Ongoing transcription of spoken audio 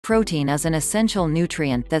Protein is an essential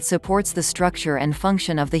nutrient that supports the structure and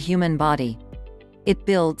function of the human body. It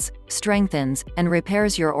builds, strengthens, and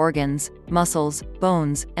repairs your organs, muscles,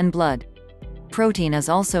 bones, and blood. Protein is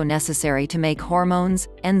also necessary to make hormones,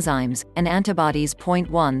 enzymes, and antibodies.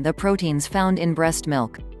 1. The proteins found in breast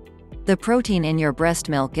milk. The protein in your breast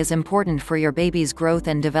milk is important for your baby's growth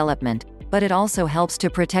and development, but it also helps to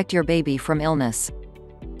protect your baby from illness.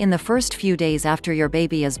 In the first few days after your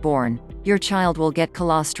baby is born, your child will get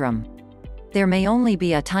colostrum. There may only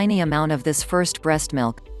be a tiny amount of this first breast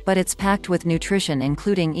milk, but it's packed with nutrition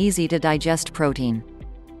including easy-to-digest protein.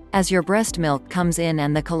 As your breast milk comes in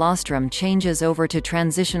and the colostrum changes over to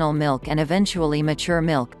transitional milk and eventually mature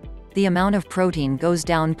milk, the amount of protein goes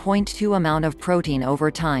down. 2 Amount of protein over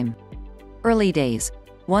time. Early days,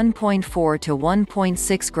 1.4 to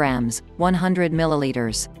 1.6 grams, 100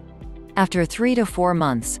 milliliters. After 3 to 4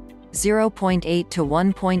 months, 0.8 to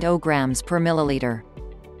 1.0 grams per milliliter.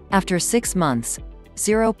 After 6 months,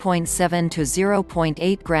 0.7 to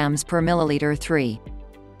 0.8 grams per milliliter. 3.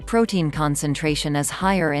 Protein concentration is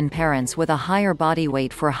higher in parents with a higher body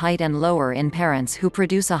weight for height and lower in parents who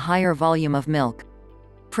produce a higher volume of milk.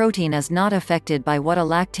 Protein is not affected by what a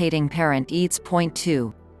lactating parent eats.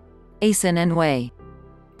 2. Casein and whey.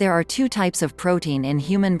 There are 2 types of protein in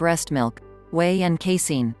human breast milk: whey and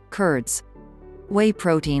casein, curds. Whey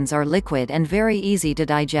proteins are liquid and very easy to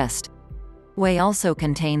digest. Whey also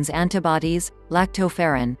contains antibodies,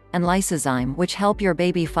 lactoferrin, and lysozyme, which help your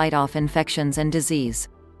baby fight off infections and disease.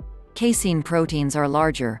 Casein proteins are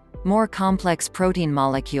larger, more complex protein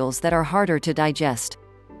molecules that are harder to digest.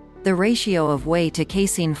 The ratio of whey to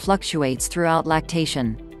casein fluctuates throughout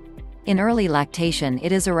lactation. In early lactation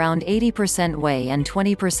it is around 80% whey and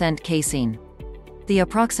 20% casein. The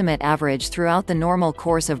approximate average throughout the normal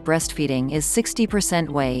course of breastfeeding is 60%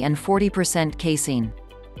 whey and 40% casein.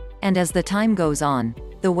 And as the time goes on,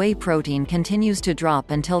 the whey protein continues to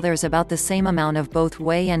drop until there's about the same amount of both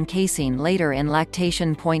whey and casein later in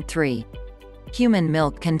lactation. 3. Human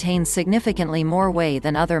milk contains significantly more whey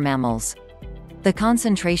than other mammals. The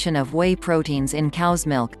concentration of whey proteins in cow's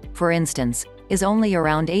milk, for instance, is only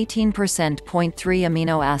around 18%. 3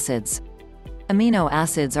 Amino acids. Amino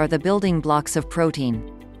acids are the building blocks of protein.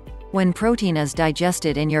 When protein is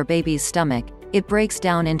digested in your baby's stomach, it breaks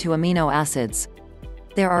down into amino acids.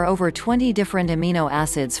 There are over 20 different amino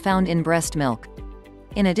acids found in breast milk.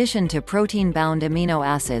 In addition to protein-bound amino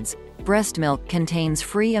acids, breast milk contains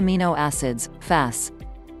free amino acids, FAS.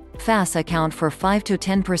 FAS account for 5 to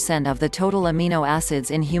 10% of the total amino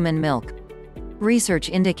acids in human milk. Research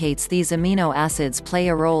indicates these amino acids play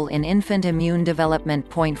a role in infant immune development.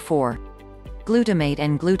 4. Glutamate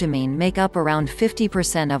and glutamine make up around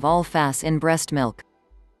 50% of all FAS in breast milk.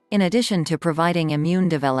 In addition to providing immune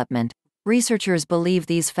development, researchers believe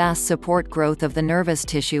these FAS support growth of the nervous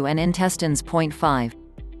tissue and intestines. 5.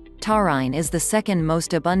 Taurine is the second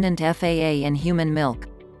most abundant FAA in human milk.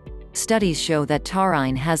 Studies show that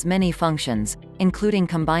taurine has many functions, including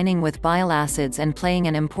combining with bile acids and playing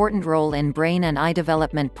an important role in brain and eye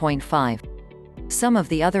development. 5. Some of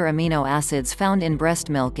the other amino acids found in breast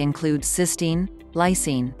milk include cysteine,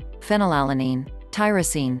 lysine, phenylalanine,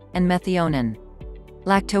 tyrosine, and methionine.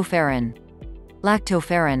 Lactoferrin.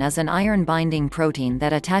 Lactoferrin is an iron-binding protein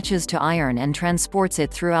that attaches to iron and transports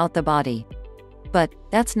it throughout the body. But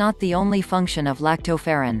that's not the only function of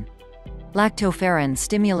lactoferrin. Lactoferrin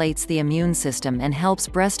stimulates the immune system and helps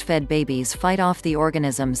breastfed babies fight off the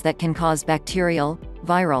organisms that can cause bacterial,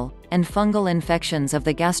 viral, and fungal infections of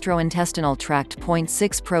the gastrointestinal tract.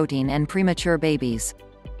 6 Protein and premature babies.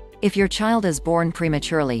 If your child is born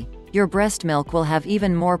prematurely, your breast milk will have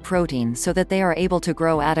even more protein so that they are able to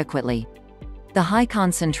grow adequately. The high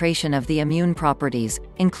concentration of the immune properties,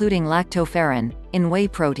 including lactoferrin, in whey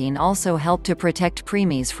protein also help to protect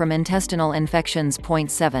preemies from intestinal infections.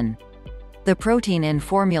 7. The protein in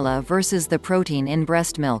formula versus the protein in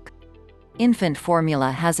breast milk. Infant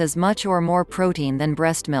formula has as much or more protein than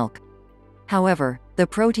breast milk. However, the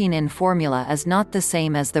protein in formula is not the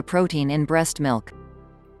same as the protein in breast milk.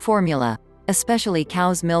 Formula, especially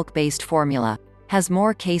cow's milk-based formula, has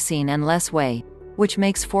more casein and less whey, which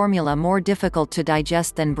makes formula more difficult to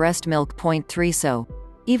digest than breast milk. 3 So,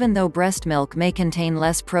 even though breast milk may contain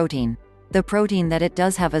less protein, the protein that it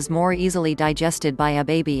does have is more easily digested by a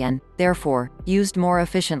baby and, therefore, used more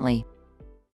efficiently.